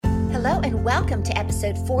Hello and welcome to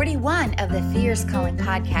episode 41 of the Fierce Calling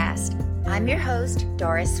podcast. I'm your host,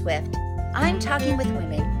 Doris Swift. I'm talking with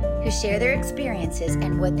women who share their experiences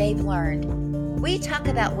and what they've learned. We talk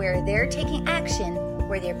about where they're taking action,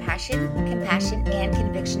 where their passion, compassion, and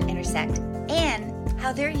conviction intersect, and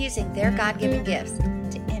how they're using their God-given gifts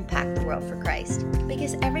to impact the world for Christ.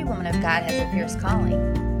 Because every woman of God has a fierce calling,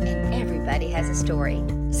 and everybody has a story.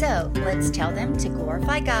 So let's tell them to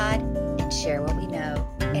glorify God and share what we know.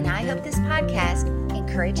 And I hope this podcast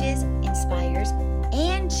encourages, inspires,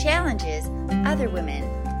 and challenges other women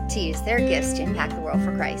to use their gifts to impact the world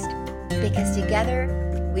for Christ. Because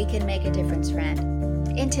together, we can make a difference, friend.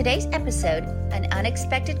 In today's episode, An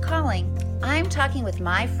Unexpected Calling, I'm talking with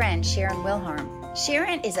my friend Sharon Wilharm.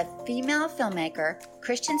 Sharon is a female filmmaker,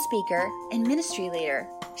 Christian speaker, and ministry leader.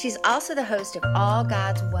 She's also the host of All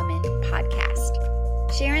God's Women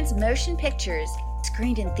podcast. Sharon's motion pictures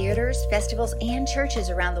screened in theaters, festivals, and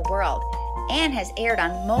churches around the world, and has aired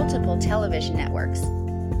on multiple television networks.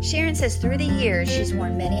 Sharon says through the years she's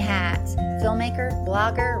worn many hats: filmmaker,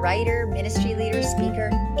 blogger, writer, ministry leader, speaker,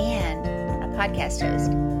 and a podcast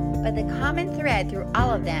host. But the common thread through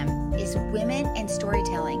all of them is women and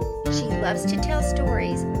storytelling. She loves to tell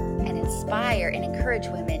stories and inspire and encourage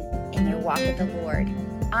women in their walk with the Lord.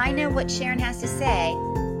 I know what Sharon has to say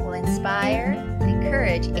will inspire,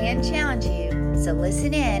 encourage, and challenge you. So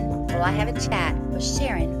listen in while I have a chat with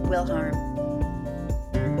Sharon Wilharm.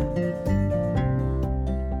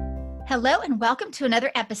 Hello and welcome to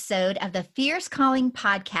another episode of the Fierce Calling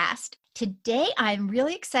podcast. Today I'm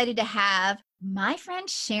really excited to have my friend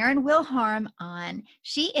Sharon Wilharm on.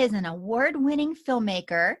 She is an award-winning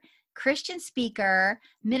filmmaker, Christian speaker,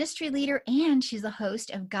 ministry leader, and she's the host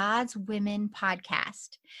of God's Women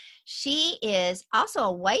podcast. She is also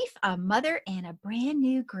a wife, a mother, and a brand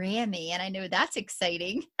new Grammy, and I know that's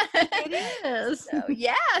exciting. It is.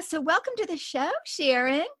 So welcome to the show,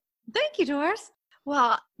 Sharon. Thank you, Doris.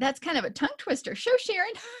 Well, that's kind of a tongue twister. Show,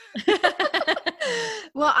 Sharon.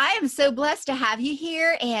 Well, I am so blessed to have you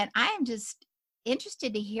here, and I am just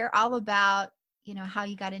interested to hear all about how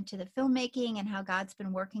you got into the filmmaking and how God's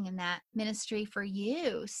been working in that ministry for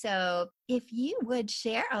you. So if you would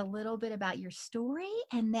share a little bit about your story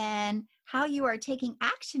and then how you are taking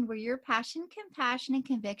action where your passion, compassion, and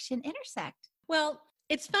conviction intersect. Well,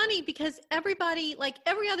 it's funny because everybody, like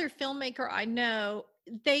every other filmmaker I know,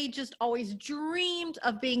 they just always dreamed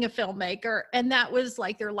of being a filmmaker, and that was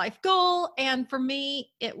like their life goal. And for me,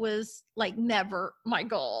 it was like never my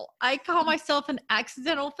goal. I call myself an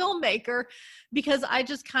accidental filmmaker because I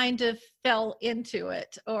just kind of fell into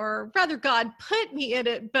it, or rather God put me in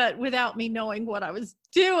it, but without me knowing what I was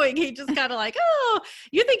doing. He just kind of like, oh,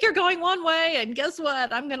 you think you're going one way, and guess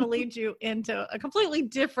what? I'm going to lead you into a completely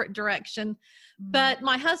different direction. But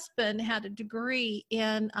my husband had a degree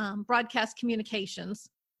in broadcast communications.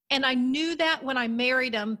 And I knew that when I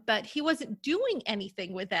married him, but he wasn't doing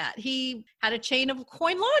anything with that. He had a chain of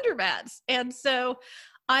coin laundromats. And so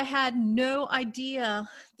I had no idea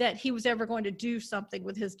that he was ever going to do something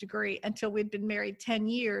with his degree until we'd been married 10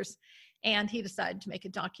 years. And he decided to make a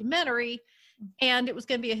documentary. And it was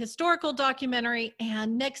going to be a historical documentary.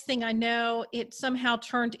 And next thing I know, it somehow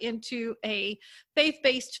turned into a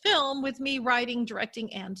faith-based film with me writing,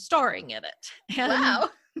 directing, and starring in it. And wow.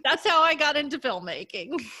 That's how I got into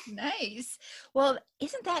filmmaking. Nice. Well,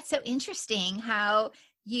 isn't that so interesting how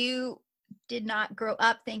you did not grow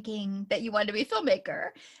up thinking that you wanted to be a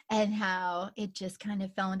filmmaker, and how it just kind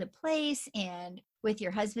of fell into place, and with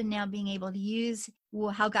your husband now being able to use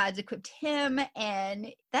how God's equipped him,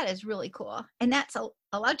 and that is really cool. And that's a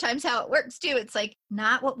lot of times how it works too. It's like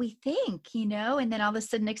not what we think, and then all of a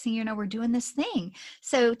sudden, next thing you know, we're doing this thing.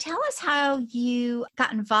 So tell us how you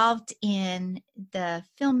got involved in the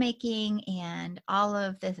filmmaking and all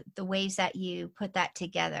of the ways that you put that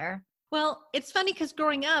together. Well, it's funny because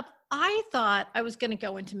growing up, I thought I was going to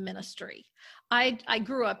go into ministry. I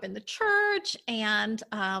grew up in the church, and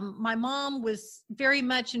my mom was very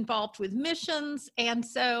much involved with missions. And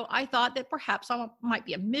so I thought that perhaps I might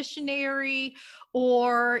be a missionary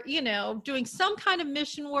or, doing some kind of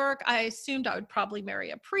mission work. I assumed I would probably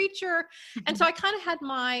marry a preacher. Mm-hmm. And so I kind of had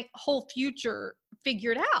my whole future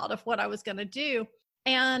figured out of what I was going to do.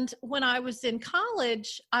 And when I was in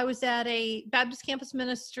college, I was at a Baptist Campus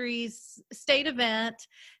Ministries state event.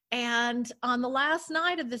 And on the last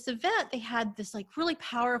night of this event, they had this like really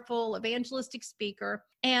powerful evangelistic speaker,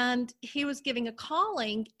 and he was giving a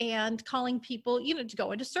calling and calling people, to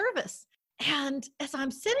go into service. And as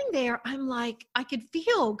I'm sitting there, I'm like, I could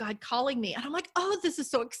feel God calling me. And I'm like, oh, this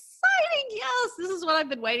is so exciting. Yes, this is what I've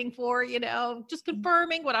been waiting for, just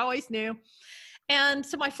confirming what I always knew. And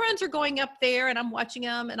so my friends are going up there and I'm watching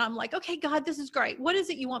them and I'm like, okay, God, this is great. What is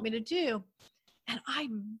it you want me to do? And I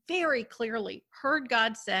very clearly heard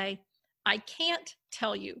God say, I can't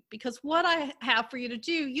tell you because what I have for you to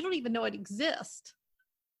do, you don't even know it exists.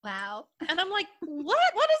 Wow. And I'm like,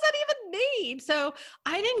 what? What does that even mean? So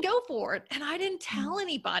I didn't go for it. And I didn't tell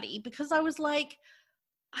anybody because I was like,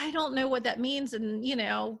 I don't know what that means. And,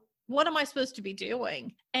 what am I supposed to be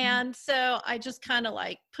doing? And so I just kind of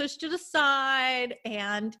like pushed it aside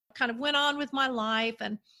and kind of went on with my life.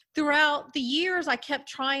 And throughout the years, I kept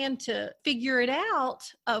trying to figure it out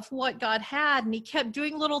of what God had. And he kept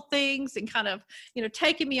doing little things and kind of,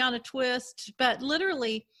 taking me on a twist. But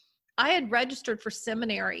literally, I had registered for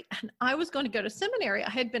seminary and I was going to go to seminary. I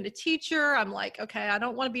had been a teacher. I'm like, okay, I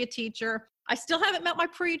don't want to be a teacher. I still haven't met my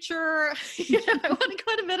preacher. I want to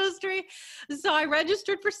go to ministry. So I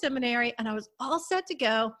registered for seminary and I was all set to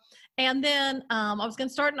go. And then I was going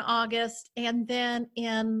to start in August. And then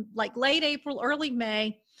in like late April, early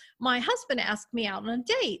May, my husband asked me out on a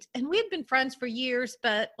date. And we had been friends for years,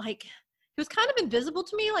 but like he was kind of invisible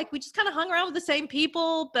to me. Like we just kind of hung around with the same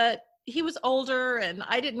people, but he was older and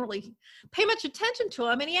I didn't really pay much attention to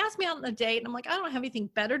him. And he asked me out on a date and I'm like, I don't have anything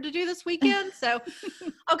better to do this weekend. So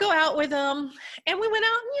I'll go out with him. And we went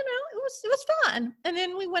out and, it was fun. And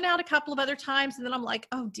then we went out a couple of other times and then I'm like,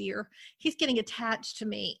 oh dear, he's getting attached to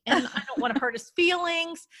me and I don't want to hurt his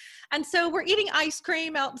feelings. And so we're eating ice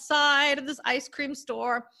cream outside of this ice cream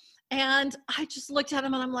store. And I just looked at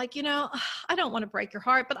him and I'm like, I don't want to break your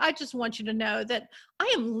heart, but I just want you to know that I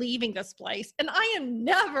am leaving this place and I am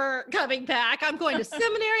never coming back. I'm going to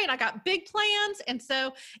seminary and I got big plans. And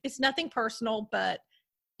so it's nothing personal, but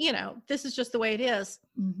this is just the way it is.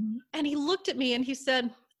 Mm-hmm. And he looked at me and he said,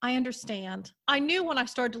 I understand. I knew when I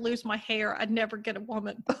started to lose my hair, I'd never get a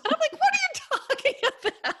woman. And I'm like, what are you talking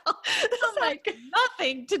about? This has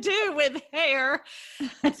nothing to do with hair.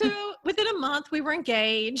 And so within a month we were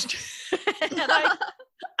engaged and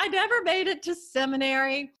I never made it to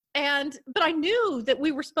seminary. But I knew that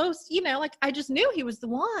we were supposed to, I just knew he was the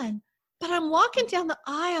one. But I'm walking down the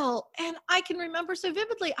aisle and I can remember so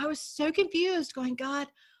vividly, I was so confused going, God,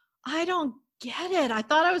 I don't get it. I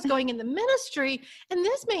thought I was going in the ministry and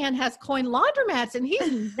this man has coin laundromats and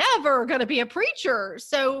he's never going to be a preacher.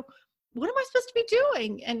 So what am I supposed to be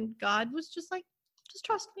doing? And God was just like, just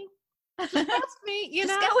trust me. Just trust me,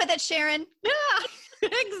 Just go with it, Sharon. Yeah,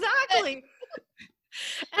 exactly.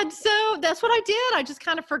 And so that's what I did. I just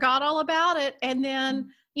kind of forgot all about it. And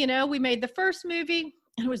then, we made the first movie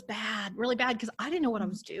and it was bad, really bad, because I didn't know what I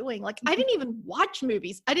was doing. Like, I didn't even watch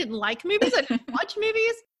movies. I didn't like movies. I didn't watch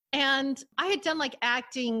movies. And I had done like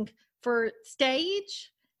acting for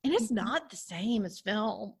stage. And it's not the same as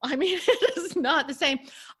film. I mean, it is not the same.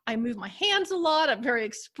 I move my hands a lot. I'm very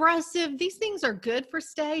expressive. These things are good for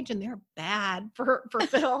stage and they're bad for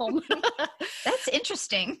film. That's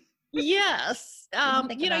interesting. Yes.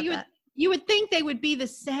 You would think they would be the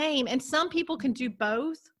same. And some people can do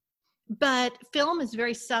both. But film is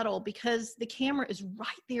very subtle because the camera is right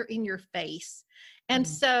there in your face. And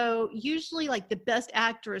so usually like the best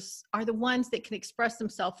actors are the ones that can express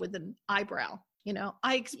themselves with an eyebrow.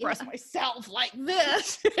 I express myself like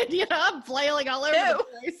this, and, I'm flailing all over the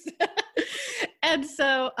place. And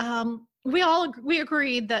so we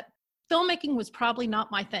agreed that filmmaking was probably not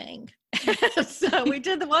my thing. So we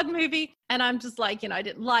did the one movie and I'm just like, I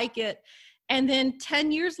didn't like it. And then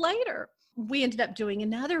 10 years later, we ended up doing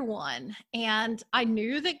another one. And I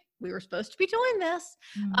knew that we were supposed to be doing this.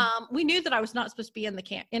 We knew that I was not supposed to be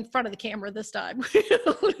in front of the camera this time.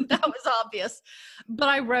 That was obvious. But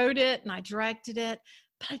I wrote it and I directed it,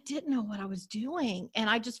 but I didn't know what I was doing. And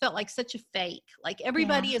I just felt like such a fake. Like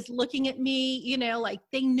everybody is looking at me, like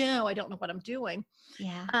they know I don't know what I'm doing.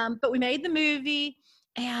 Yeah. But we made the movie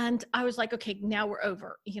and I was like, okay, now we're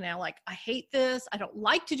over. Like I hate this. I don't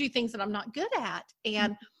like to do things that I'm not good at.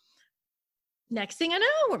 And next thing I know,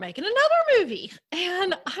 we're making another movie.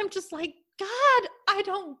 And I'm just like, God, I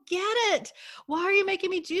don't get it. Why are you making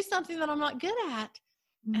me do something that I'm not good at?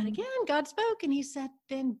 And again, God spoke and he said,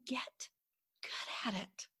 then get good at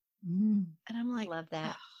it. And I'm like, love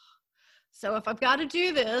that. Oh. So if I've got to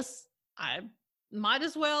do this, I might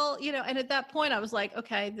as well, and at that point I was like,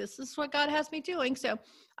 okay, this is what God has me doing. So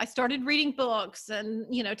I started reading books and,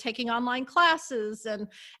 taking online classes and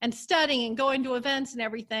studying and going to events and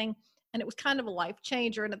everything. And it was kind of a life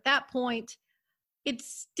changer. And at that point, it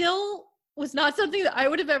still was not something that I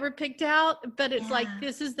would have ever picked out, but it's like,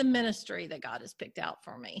 this is the ministry that God has picked out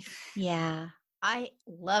for me. Yeah. I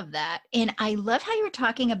love that. And I love how you were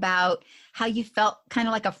talking about how you felt kind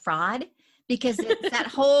of like a fraud, because it's that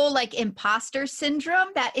whole like imposter syndrome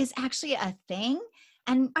that is actually a thing.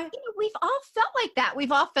 And we've all felt like that.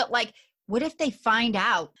 We've all felt like, what if they find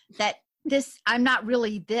out that I'm not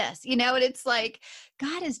really this, and it's like,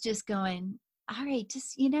 God is just going, all right,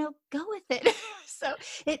 just, go with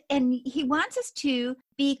it. And he wants us to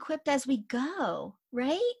be equipped as we go,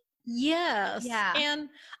 right? Yes. Yeah. And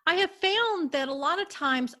I have found that a lot of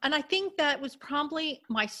times, and I think that was probably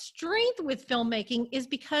my strength with filmmaking, is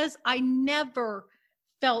because I never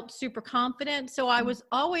felt super confident. So I was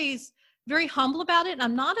always very humble about it. And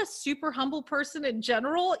I'm not a super humble person in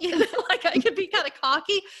general, like I could be kind of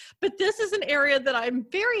cocky, but this is an area that I'm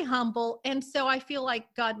very humble. And so I feel like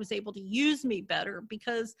God was able to use me better,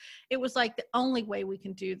 because it was like the only way we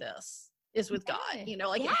can do this is with God,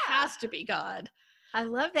 it has to be God. I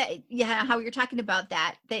love that. Yeah. How you're talking about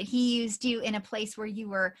that he used you in a place where you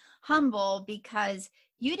were humble because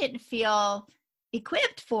you didn't feel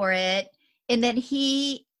equipped for it. And then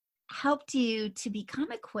he helped you to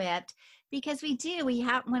become equipped, because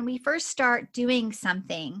when we first start doing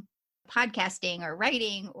something, podcasting or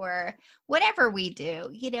writing or whatever we do,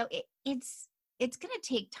 it's going to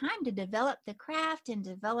take time to develop the craft and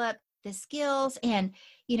develop the skills. And,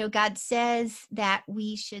 God says that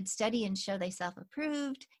we should study and show thyself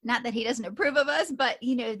approved. Not that he doesn't approve of us, but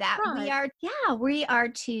that Right. we are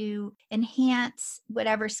to enhance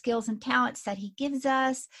whatever skills and talents that he gives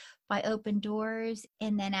us by open doors.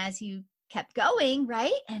 And then as you kept going,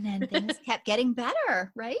 right? And then things kept getting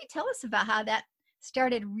better, right? Tell us about how that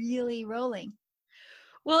started really rolling.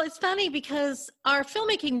 Well, it's funny because our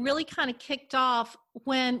filmmaking really kind of kicked off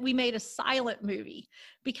when we made a silent movie,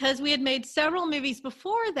 because we had made several movies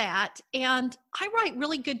before that. And I write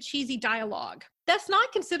really good cheesy dialogue. That's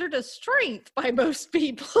not considered a strength by most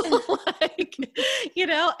people.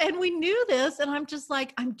 And we knew this, and I'm just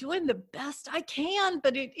like, I'm doing the best I can,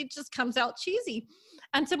 but it just comes out cheesy.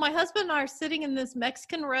 And so my husband and I are sitting in this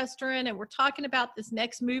Mexican restaurant, and we're talking about this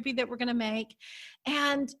next movie that we're going to make.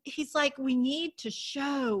 And he's like, we need to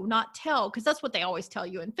show, not tell, because that's what they always tell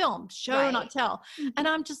you in film, show, right, not tell. And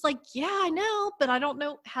I'm just like, yeah, I know, but I don't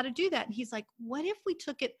know how to do that. And he's like, what if we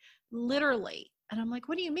took it literally? And I'm like,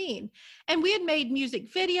 what do you mean? And we had made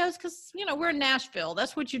music videos because, we're in Nashville.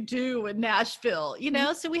 That's what you do in Nashville,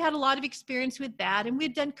 So we had a lot of experience with that. And we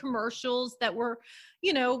had done commercials that were,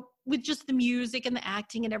 with just the music and the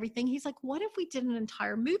acting and everything. He's like, what if we did an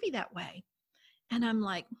entire movie that way? And I'm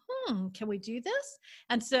like, can we do this?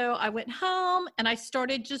 And so I went home and I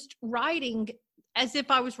started just writing as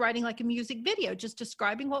if I was writing like a music video, just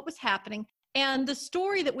describing what was happening. And the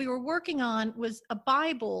story that we were working on was a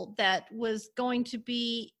Bible that was going to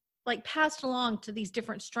be like passed along to these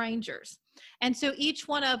different strangers. And so each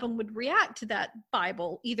one of them would react to that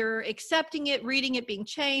Bible, either accepting it, reading it, being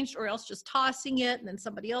changed, or else just tossing it, and then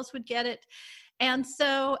somebody else would get it. And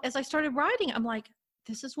so as I started writing, I'm like,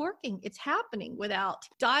 this is working. It's happening without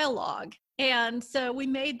dialogue. And so we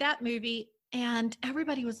made that movie, and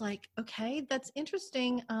everybody was like, okay, that's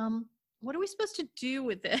interesting. What are we supposed to do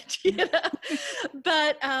with it?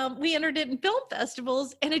 But we entered it in film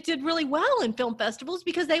festivals, and it did really well in film festivals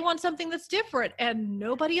because they want something that's different, and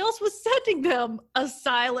nobody else was sending them a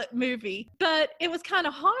silent movie. But it was kind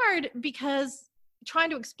of hard because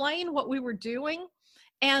trying to explain what we were doing.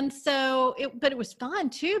 And so, but it was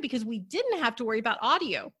fun too, because we didn't have to worry about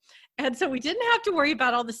audio. And so we didn't have to worry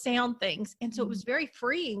about all the sound things. And so it was very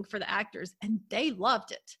freeing for the actors, and they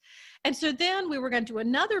loved it. And so then we were going to do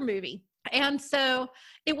another movie. And so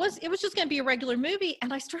it was just going to be a regular movie.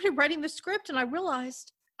 And I started writing the script, and I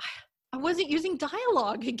realized I wasn't using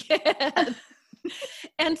dialogue again.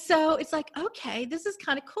 And so it's like, okay, this is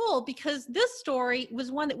kind of cool, because this story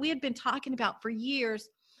was one that we had been talking about for years.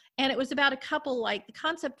 And it was about a couple, like the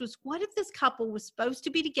concept was, what if this couple was supposed to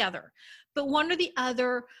be together, but one or the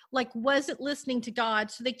other, like, wasn't listening to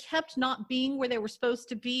God. So they kept not being where they were supposed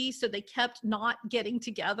to be. So they kept not getting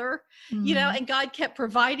together, and God kept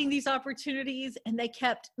providing these opportunities, and they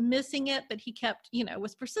kept missing it, but he kept,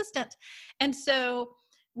 was persistent. And so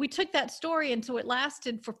we took that story, and so it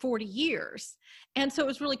lasted for 40 years. And so it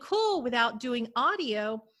was really cool without doing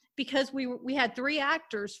audio, because we had 3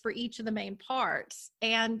 actors for each of the main parts,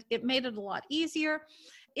 and it made it a lot easier.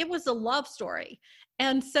 It was a love story.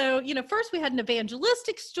 And so, first we had an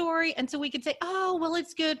evangelistic story. And so we could say, oh, well,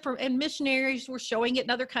 it's good and missionaries were showing it in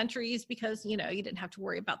other countries because, you didn't have to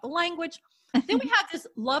worry about the language. Then we had this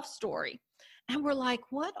love story, and we're like,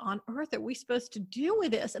 what on earth are we supposed to do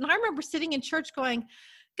with this? And I remember sitting in church going,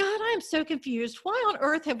 God, I am so confused. Why on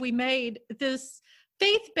earth have we made this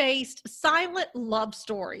faith-based silent love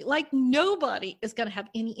story? Like, nobody is going to have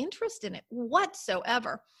any interest in it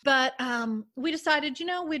whatsoever. But we decided,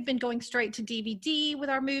 we'd been going straight to DVD with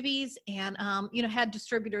our movies, and had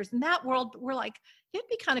distributors in that world. But we're like, it'd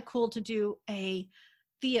be kind of cool to do a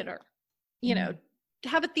theater, you know, to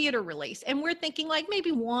have a theater release. And we're thinking like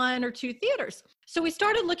maybe 1 or 2 theaters. So we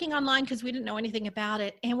started looking online because we didn't know anything about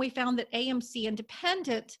it. And we found that AMC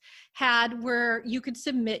Independent had where you could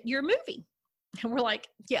submit your movie. And we're like,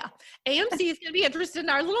 yeah, AMC is going to be interested in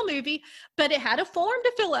our little movie, but it had a form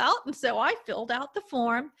to fill out. And so I filled out the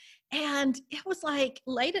form, and it was like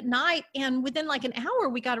late at night. And within like an hour,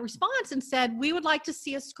 we got a response and said, we would like to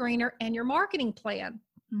see a screener and your marketing plan.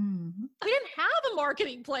 Mm-hmm. We didn't have a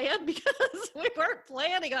marketing plan because we weren't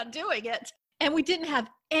planning on doing it. And we didn't have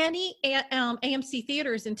any AMC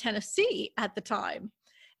theaters in Tennessee at the time.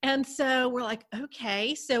 And so we're like,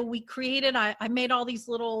 okay. So we created, I made all these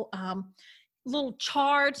little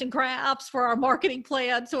charts and graphs for our marketing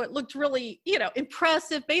plan. So it looked really,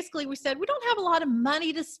 impressive. Basically, we said, we don't have a lot of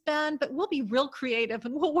money to spend, but we'll be real creative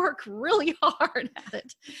and we'll work really hard at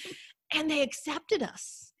it. And they accepted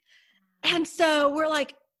us. And so we're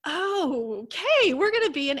like, oh, okay, we're going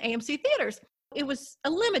to be in AMC theaters. It was a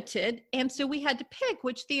limited. And so we had to pick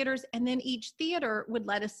which theaters, and then each theater would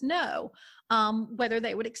let us know whether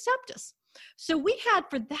they would accept us. So we had,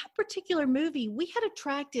 for that particular movie, we had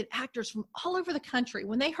attracted actors from all over the country.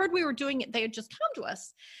 When they heard we were doing it, they had just come to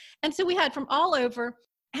us. And so we had from all over.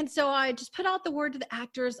 And so I just put out the word to the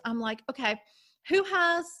actors. I'm like, okay, who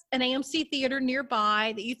has an AMC theater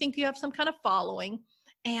nearby that you think you have some kind of following?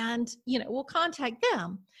 And, we'll contact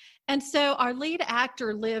them. And so our lead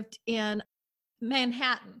actor lived in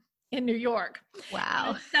Manhattan in New York. Wow.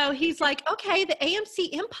 And so he's like, okay, the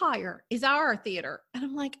AMC Empire is our theater. And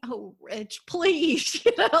I'm like, oh, Rich, please,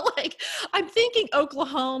 I'm thinking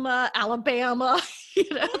Oklahoma, Alabama,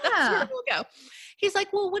 that's where we'll go. He's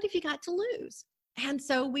like, well, what have you got to lose? And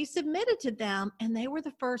so we submitted to them, and they were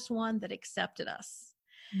the first one that accepted us.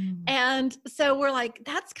 Mm. And so we're like,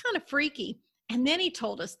 that's kind of freaky. And then he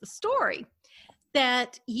told us the story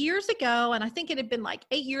that years ago, and I think it had been like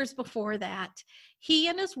 8 years before that, he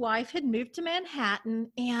and his wife had moved to Manhattan,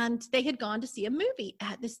 and they had gone to see a movie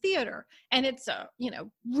at this theater. And it's a,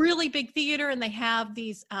 really big theater, and they have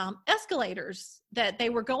these escalators that they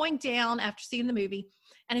were going down after seeing the movie.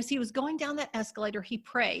 And as he was going down that escalator, he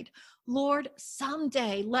prayed, Lord,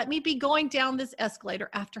 someday let me be going down this escalator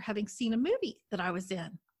after having seen a movie that I was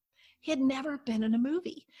in. He had never been in a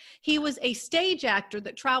movie. He was a stage actor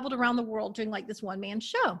that traveled around the world doing like this one-man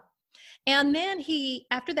show. And then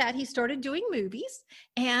after that, he started doing movies.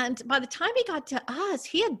 And by the time he got to us,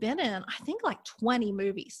 he had been in, I think, like 20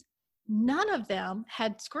 movies. None of them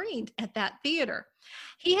had screened at that theater.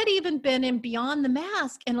 He had even been in Beyond the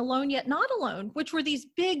Mask and Alone Yet Not Alone, which were these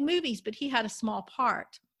big movies, but he had a small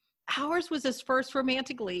part. Ours was his first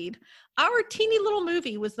romantic lead. Our teeny little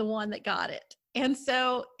movie was the one that got it. And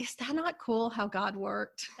so, is that not cool how God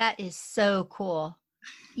worked? That is so cool.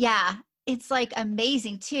 Yeah, it's like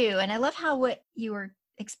amazing too. And I love how what you were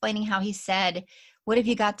explaining, how he said, what have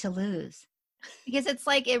you got to lose? Because it's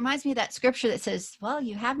like, it reminds me of that scripture that says, well,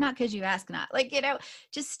 you have not because you ask not. Like,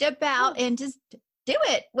 just step out and just do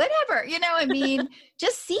it, whatever,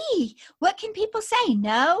 just see. What can people say?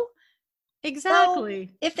 No? Exactly.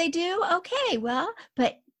 Well, if they do, okay, well,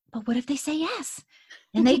 but what if they say yes?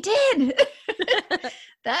 And they did.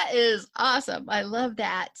 That is awesome. I love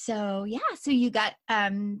that. So yeah, so you got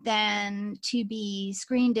then to be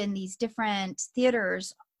screened in these different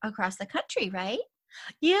theaters across the country, right?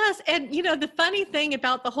 Yes. And the funny thing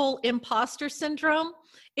about the whole imposter syndrome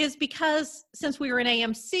is because since we were in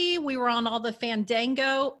AMC, we were on all the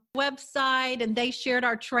Fandango website, and they shared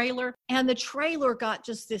our trailer, and the trailer got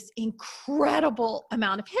just this incredible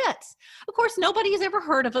amount of hits. Of course, nobody has ever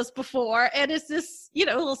heard of us before, and it's this,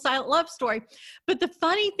 little silent love story. But the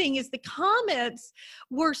funny thing is the comments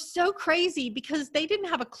were so crazy because they didn't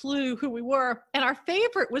have a clue who we were. And our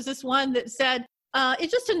favorite was this one that said,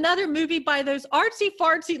 it's just another movie by those artsy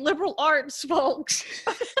fartsy liberal arts folks.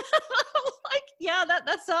 Like, yeah,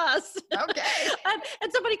 that's us. Okay.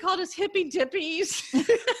 and somebody called us hippie dippies.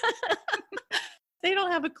 They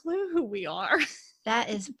don't have a clue who we are. That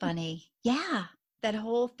is funny. Yeah. That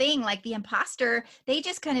whole thing, like the imposter, they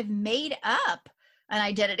just kind of made up an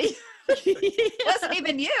identity. It wasn't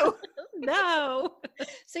even you. No.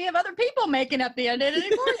 So you have other people making up the identity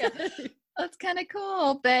for you. That's kind of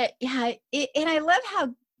cool. But yeah, and I love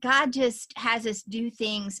how God just has us do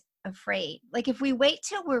things afraid. Like if we wait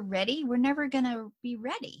till we're ready, we're never going to be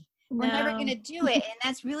ready. We're never going to do it. And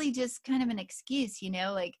that's really just kind of an excuse,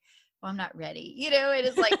 like, well, I'm not ready. It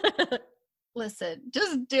is like, listen,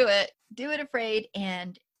 just do it. Do it afraid.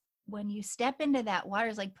 And when you step into that water,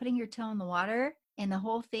 it's like putting your toe in the water and the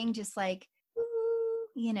whole thing just like,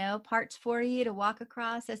 parts for you to walk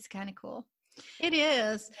across. That's kind of cool. It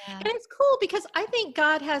is. Yeah. And it's cool because I think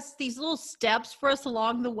God has these little steps for us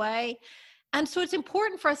along the way. And so it's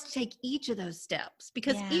important for us to take each of those steps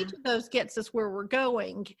because Yeah. each of those gets us where we're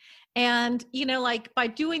going. And, like by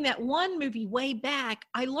doing that one movie way back,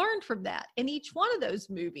 I learned from that in each one of those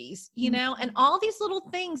movies, and all these little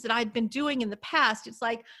things that I'd been doing in the past. It's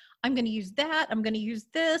like, I'm going to use that, I'm going to use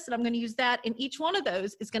this, and I'm going to use that. And each one of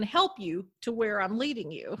those is going to help you to where I'm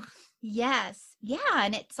leading you. Yes. Yeah.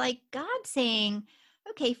 And it's like God saying,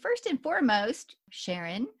 okay, first and foremost,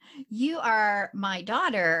 Sharon, you are my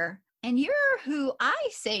daughter and you're who I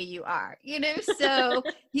say you are, so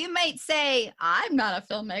you might say, I'm not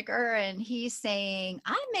a filmmaker. And he's saying,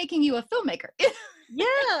 I'm making you a filmmaker.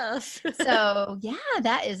 Yes. So yeah,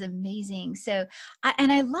 that is amazing. So,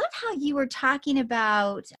 I love how you were talking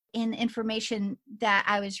about in information that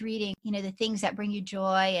I was reading, the things that bring you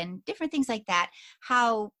joy and different things like that,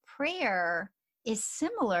 how prayer is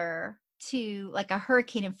similar to like a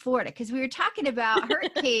hurricane in Florida. Because we were talking about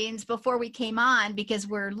hurricanes before we came on because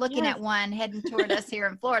we're looking Yes. at one heading toward us here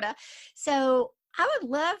in Florida. So I would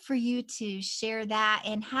love for you to share that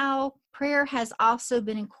and how prayer has also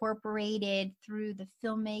been incorporated through the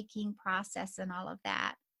filmmaking process and all of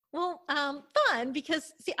that. Well, fun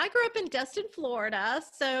because see, I grew up in Destin, Florida,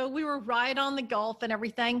 so we were right on the Gulf and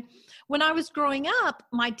everything. When I was growing up,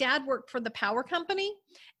 my dad worked for the power company.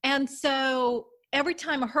 And so every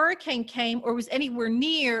time a hurricane came or was anywhere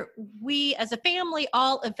near, we as a family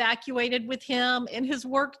all evacuated with him in his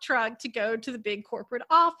work truck to go to the big corporate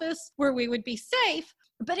office where we would be safe.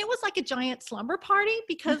 But it was like a giant slumber party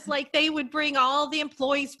because like they would bring all the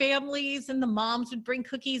employees' families and the moms would bring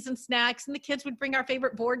cookies and snacks and the kids would bring our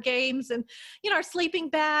favorite board games and, our sleeping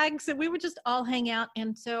bags and we would just all hang out.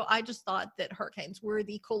 And so I just thought that hurricanes were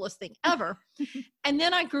the coolest thing ever. And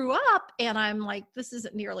then I grew up and I'm like, this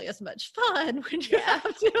isn't nearly as much fun when you have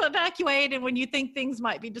to evacuate and when you think things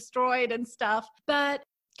might be destroyed and stuff. But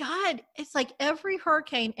God, it's like every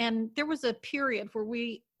hurricane, and there was a period where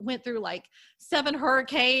we went through like 7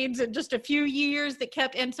 hurricanes in just a few years that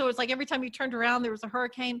kept, and so it's like every time you turned around, there was a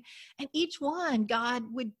hurricane, and each one, God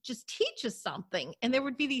would just teach us something, and there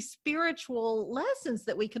would be these spiritual lessons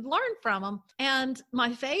that we could learn from them. And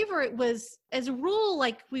my favorite was, as a rule,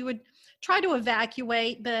 like we would try to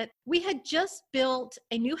evacuate, but we had just built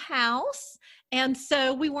a new house. And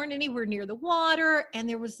so we weren't anywhere near the water and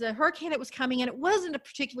there was a hurricane that was coming and it wasn't a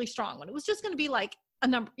particularly strong one. It was just going to be like a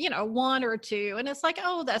number, 1 or 2. And it's like,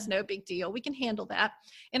 oh, that's no big deal. We can handle that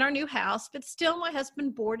in our new house. But still my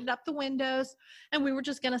husband boarded up the windows and we were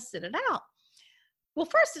just going to sit it out. Well,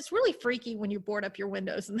 first, it's really freaky when you board up your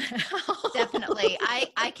windows in the house. Definitely.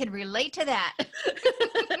 I can relate to that.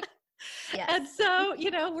 Yes. And so,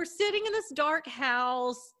 we're sitting in this dark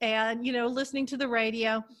house and, listening to the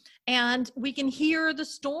radio and we can hear the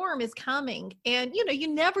storm is coming. And, you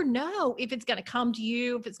never know if it's going to come to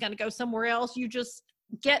you, if it's going to go somewhere else. You just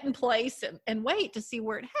get in place and wait to see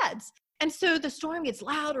where it heads. And so the storm gets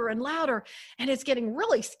louder and louder and it's getting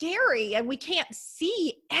really scary and we can't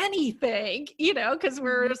see anything, because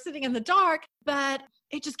we're sitting in the dark, but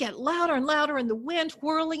it just gets louder and louder and the wind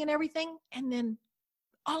whirling and everything. And then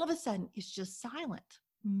all of a sudden it's just silent.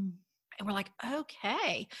 And we're like,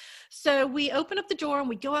 okay. So we open up the door and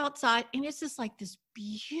we go outside and it's just like this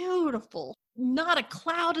beautiful, not a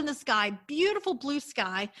cloud in the sky, beautiful blue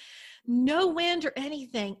sky, no wind or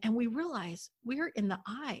anything. And we realize we're in the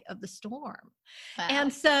eye of the storm. Wow.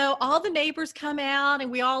 And so all the neighbors come out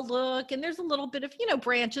and we all look and there's a little bit of,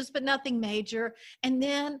 branches, but nothing major. And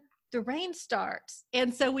then the rain starts.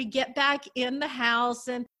 And so we get back in the house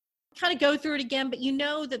and kind of go through it again, but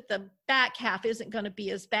that the back half isn't going to be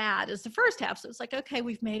as bad as the first half. So it's like, okay,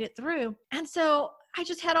 we've made it through. And so I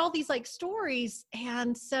just had all these like stories.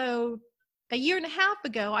 And so a year and a half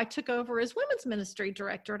ago, I took over as women's ministry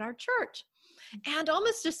director at our church. And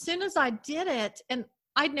almost as soon as I did it, and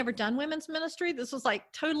I'd never done women's ministry. This was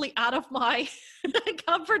like totally out of my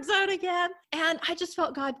comfort zone again. And I just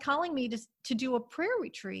felt God calling me to do a prayer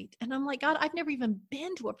retreat. And I'm like, God, I've never even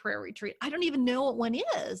been to a prayer retreat. I don't even know what one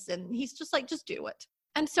is. And he's just like, just do it.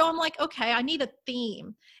 And so I'm like, okay, I need a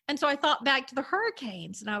theme. And so I thought back to the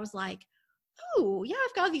hurricanes and I was like, oh, yeah,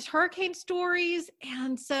 I've got these hurricane stories.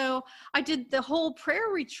 And so I did the whole prayer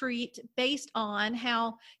retreat based on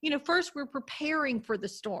how, first we're preparing for the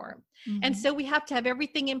storm. And so we have to have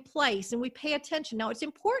everything in place and we pay attention. Now, it's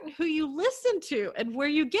important who you listen to and where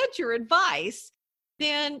you get your advice.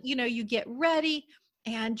 Then, you get ready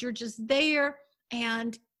and you're just there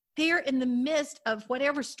and there in the midst of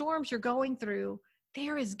whatever storms you're going through,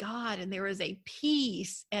 there is God and there is a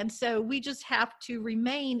peace. And so we just have to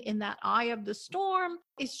remain in that eye of the storm.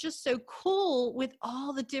 It's just so cool with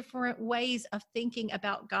all the different ways of thinking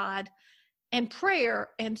about God and prayer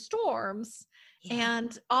and storms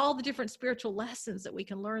and all the different spiritual lessons that we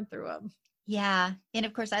can learn through them. Yeah. And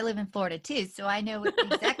of course, I live in Florida too. So I know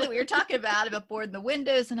exactly what you're talking about boarding the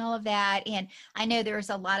windows and all of that. And I know there's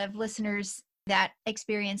a lot of listeners that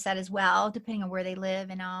experience that as well, depending on where they live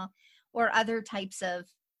and all, or other types of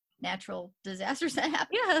natural disasters that happen.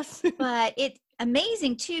 Yes. But it's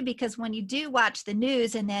amazing too, because when you do watch the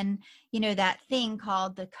news and then, that thing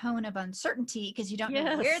called the cone of uncertainty, because you don't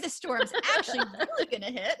know where the storm's actually really going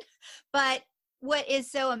to hit. But what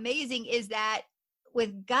is so amazing is that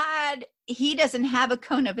with God, he doesn't have a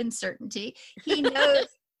cone of uncertainty. He knows,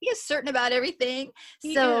 he is certain about everything.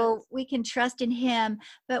 So we can trust in him.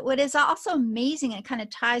 But what is also amazing, and it kind of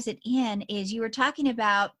ties it in, is you were talking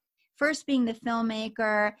about first being the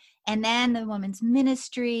filmmaker and then the women's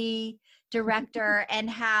ministry director, and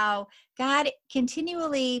how God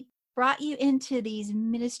continually brought you into these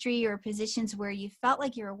ministry or positions where you felt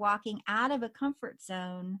like you were walking out of a comfort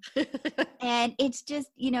zone. And it's just,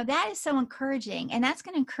 that is so encouraging. And that's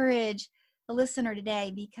going to encourage a listener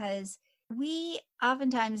today, because we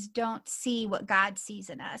oftentimes don't see what God sees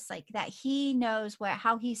in us, like that he knows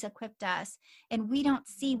how he's equipped us, and we don't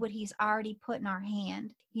see what he's already put in our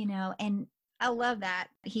hand, and I love that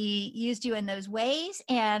he used you in those ways,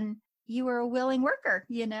 and you were a willing worker,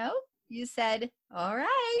 you said, all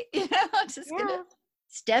right, I'm just going to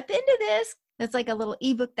step into this. It's like a little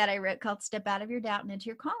ebook that I wrote called Step Out of Your Doubt and Into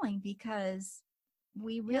Your Calling, because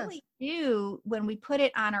we really do, when we put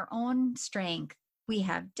it on our own strength, we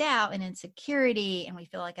have doubt and insecurity, and we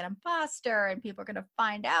feel like an imposter, and people are going to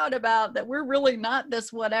find out about that we're really not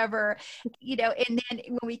this whatever, and then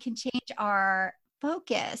when we can change our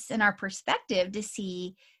focus and our perspective to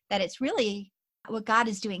see that it's really what God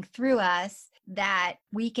is doing through us, that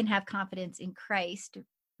we can have confidence in Christ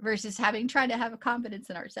versus trying to have a confidence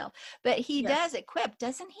in ourselves. But he does equip,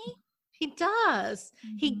 doesn't he? He does.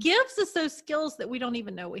 Mm-hmm. He gives us those skills that we don't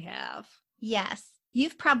even know we have. Yes.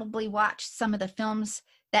 You've probably watched some of the films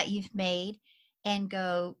that you've made and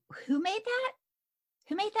go, who made that?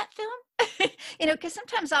 Who made that film? Because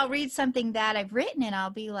sometimes I'll read something that I've written and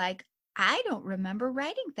I'll be like, I don't remember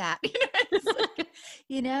writing that.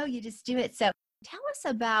 You just do it. So tell us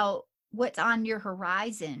about what's on your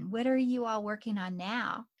horizon. What are you all working on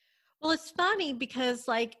now? Well, it's funny because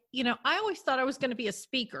I always thought I was going to be a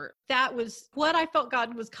speaker. That was what I felt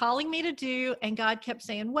God was calling me to do. And God kept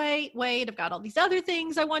saying, wait, I've got all these other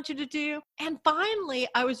things I want you to do. And finally,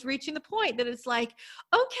 I was reaching the point that it's like,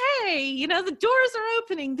 okay, the doors are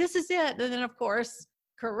opening. This is it. And then, of course,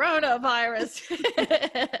 coronavirus.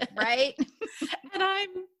 Right. And I'm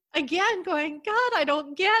again going, God, I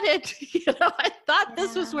don't get it. I thought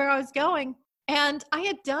this was where I was going. And I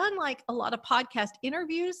had done a lot of podcast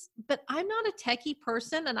interviews, but I'm not a techie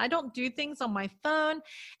person and I don't do things on my phone.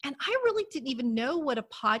 And I really didn't even know what a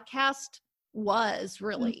podcast was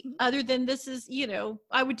really, other than this is,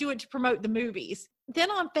 I would do it to promote the movies. Then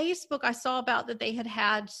on Facebook, I saw about that they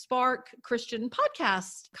had Spark Christian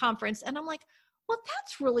Podcast Conference. And I'm like, well,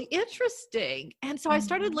 that's really interesting. And so I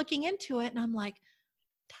started looking into it and I'm like,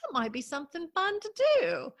 that might be something fun to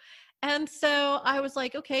do. And so I was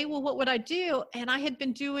like, okay, well, what would I do? And I had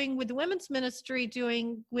been doing with the women's ministry,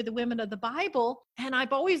 doing with the women of the Bible. And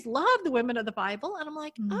I've always loved the women of the Bible. And I'm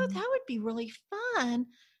like, oh, that would be really fun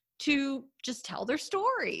to just tell their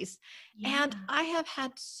stories. Yeah. And I have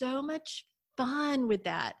had so much fun with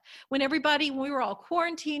that. When we were all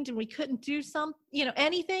quarantined and we couldn't do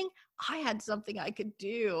anything, I had something I could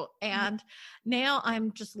do. And now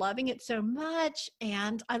I'm just loving it so much.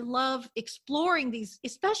 And I love exploring these,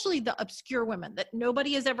 especially the obscure women that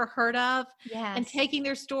nobody has ever heard of, and taking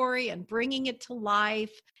their story and bringing it to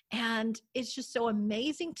life. And it's just so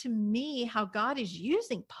amazing to me how God is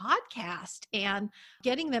using podcast and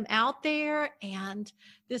getting them out there. And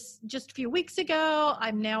this just a few weeks ago,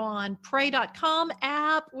 I'm now on pray.com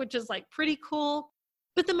app, which is pretty cool.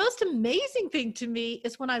 But the most amazing thing to me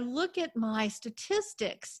is when I look at my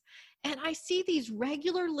statistics and I see these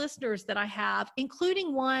regular listeners that I have,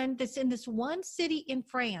 including one that's in this one city in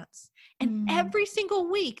France. And every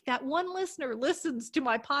single week, that one listener listens to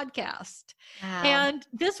my podcast. Wow. And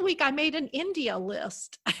this week I made an India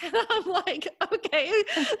list. And I'm like, okay,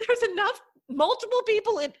 there's enough multiple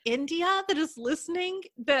people in India that is listening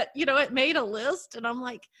that, it made a list. And I'm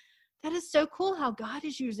like, that is so cool how God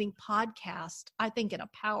is using podcast, I think, in a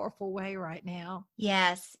powerful way right now.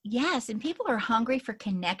 Yes. And people are hungry for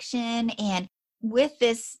connection. And with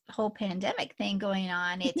this whole pandemic thing going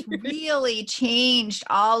on, it's really changed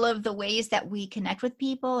all of the ways that we connect with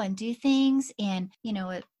people and do things. And,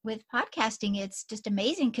 with podcasting, it's just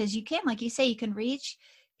amazing because you can, like you say, you can reach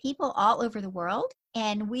people all over the world.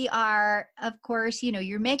 And we are, of course,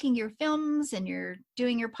 you're making your films and you're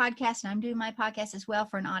doing your podcast, and I'm doing my podcast as well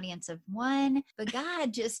for an audience of one. But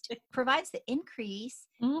God just provides the increase,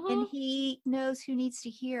 and he knows who needs to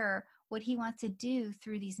hear what he wants to do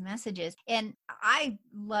through these messages. And I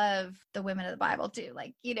love the women of the Bible too,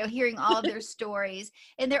 like, hearing all of their stories.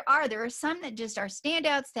 And there are some that just are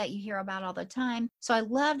standouts that you hear about all the time. So I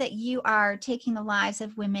love that you are taking the lives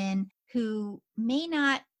of women who may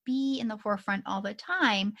not be in the forefront all the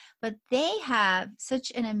time, but they have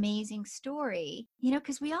such an amazing story,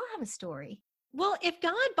 because we all have a story. Well, if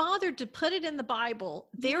God bothered to put it in the Bible,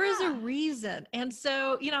 there is a reason. And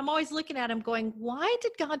so, I'm always looking at him going, why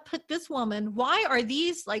did God put this woman? Why are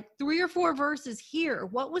these like 3 or 4 verses here?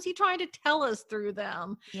 What was he trying to tell us through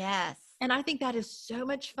them? Yes. And I think that is so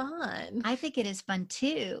much fun. I think it is fun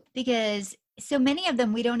too, because so many of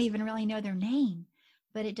them, we don't even really know their name,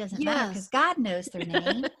 but it doesn't matter because God knows their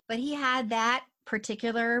name, but he had that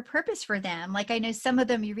particular purpose for them. Like I know some of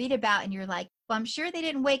them you read about and you're like, well, I'm sure they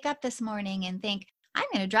didn't wake up this morning and think, I'm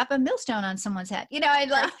going to drop a millstone on someone's head. I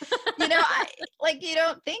like, you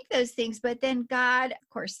don't think those things, but then God, of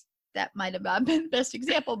course, that might have not been the best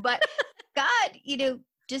example, but God,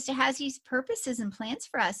 just has these purposes and plans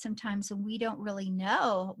for us sometimes when we don't really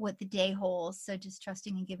know what the day holds. So just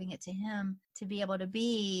trusting and giving it to him to be able to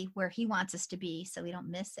be where he wants us to be so we don't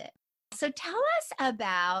miss it. So tell us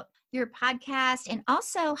about your podcast, and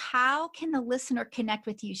also how can the listener connect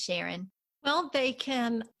with you, Sharon? Well, they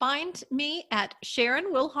can find me at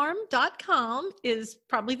SharonWilharm.com is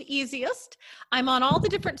probably the easiest. I'm on all the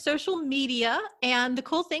different social media. And the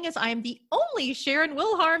cool thing is I am the only Sharon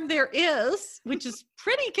Wilharm there is, which is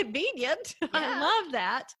pretty convenient. Yeah. I love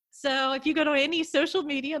that. So if you go to any social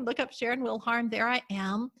media and look up Sharon Wilharm, there I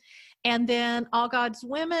am. And then All God's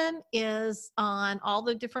Women is on all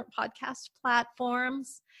the different podcast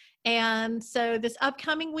platforms. And so this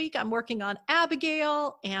upcoming week, I'm working on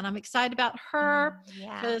Abigail, and I'm excited about her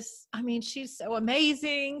because, she's so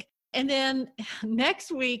amazing. And then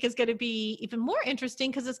next week is going to be even more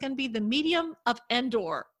interesting because it's going to be the medium of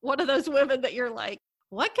Endor, one of those women that you're like,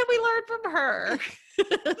 what can we learn from her?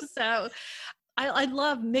 So I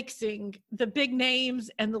love mixing the big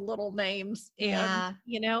names and the little names. And,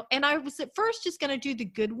 and I was at first just going to do the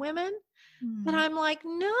good women. But I'm like,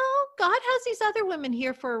 no, God has these other women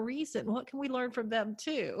here for a reason. What can we learn from them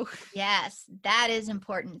too? Yes, that is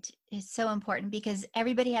important. It's so important because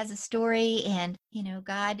everybody has a story, and,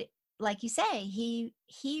 God, like you say,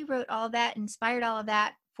 he wrote all that, inspired all of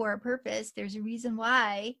that for a purpose. There's a reason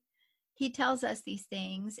why he tells us these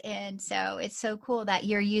things. And so it's so cool that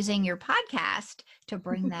you're using your podcast to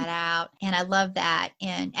bring that out. And I love that.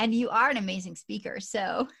 And you are an amazing speaker.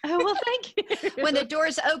 So, well, thank you. When the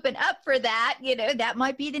doors open up for that, that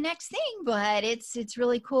might be the next thing, but it's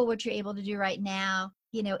really cool what you're able to do right now,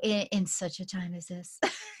 in such a time as this.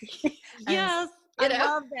 Yes. I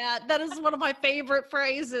love that. That is one of my favorite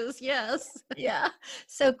phrases. Yes. Yeah.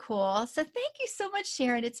 So cool. So thank you so much,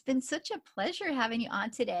 Sharon. It's been such a pleasure having you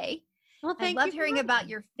on today. Well, I love hearing about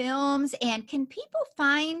your films. And can people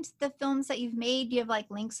find the films that you've made? Do you have like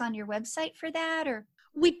links on your website for that? Or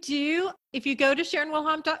we do. If you go to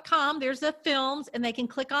SharonWilharm.com, there's the films, and they can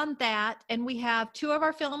click on that. And we have 2 of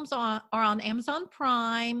our films are on Amazon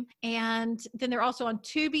Prime, and then they're also on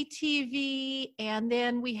Tubi TV. And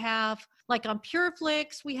then we have like on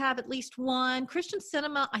PureFlix, we have at least 1. Christian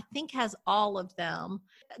Cinema, I think, has all of them.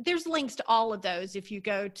 There's links to all of those. If you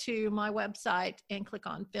go to my website and click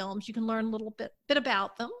on films, you can learn a little bit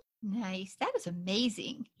about them. Nice. That is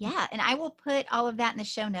amazing. Yeah. And I will put all of that in the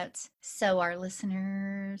show notes so our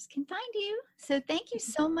listeners can find you. So thank you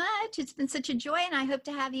so much. It's been such a joy, and I hope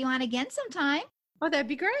to have you on again sometime. Oh, that'd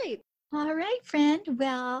be great. All right, friend.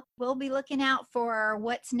 Well, we'll be looking out for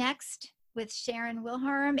what's next with Sharon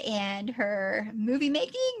Wilharm and her movie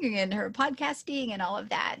making and her podcasting and all of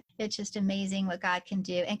that. It's just amazing what God can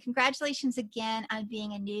do. And congratulations again on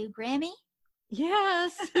being a new Grammy.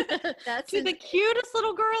 Yes. That's the cutest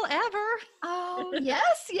little girl ever. Oh,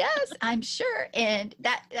 yes, I'm sure. And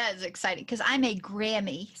that is exciting because I'm a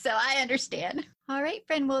Grammy, so I understand. All right,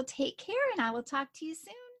 friend, well, take care, and I will talk to you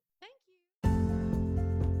soon.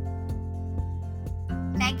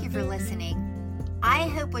 Thank you for listening. I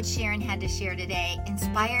hope what Sharon had to share today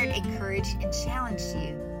inspired, encouraged, and challenged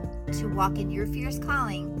you to walk in your fierce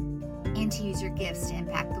calling and to use your gifts to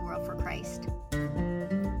impact the world for Christ.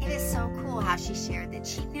 It is so cool how she shared that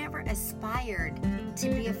she never aspired to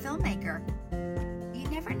be a filmmaker.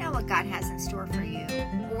 never know what God has in store for you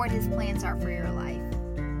or what His plans are for your life.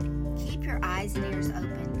 Keep your eyes and ears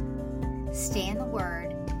open. Stay in the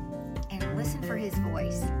Word and listen for His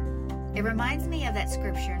voice. It reminds me of that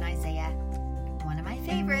scripture in Isaiah, one of my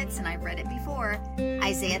favorites, and I've read it before,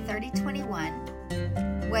 Isaiah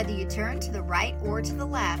 30:21. Whether you turn to the right or to the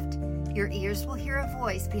left, your ears will hear a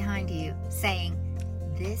voice behind you saying,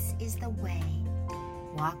 "This is the way.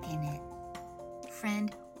 Walk in it."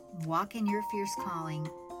 Friend, walk in your fierce calling.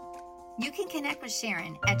 You can connect with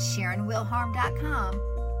Sharon at SharonWilharm.com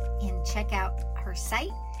and check out her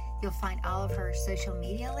site. You'll find all of her social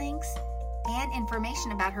media links and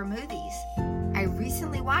information about her movies. I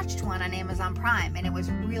recently watched one on Amazon Prime and it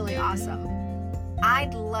was really awesome.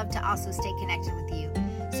 I'd love to also stay connected with you.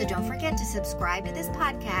 So don't forget to subscribe to this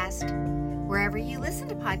podcast wherever you listen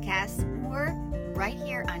to podcasts or right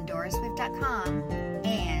here on DorisSwift.com,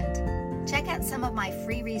 and check out some of my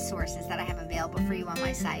free resources that I have available for you on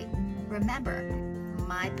my site. Remember,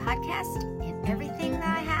 my podcast and everything that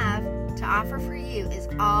I have to offer for you is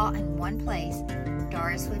all in one place,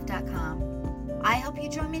 DorisSwift.com. I hope you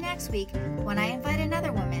join me next week when I invite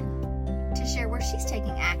another woman to share where she's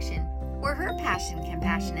taking action, where her passion,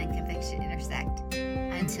 compassion, and conviction intersect.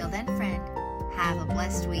 Until then, friend, have a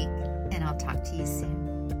blessed week, and I'll talk to you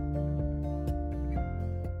soon.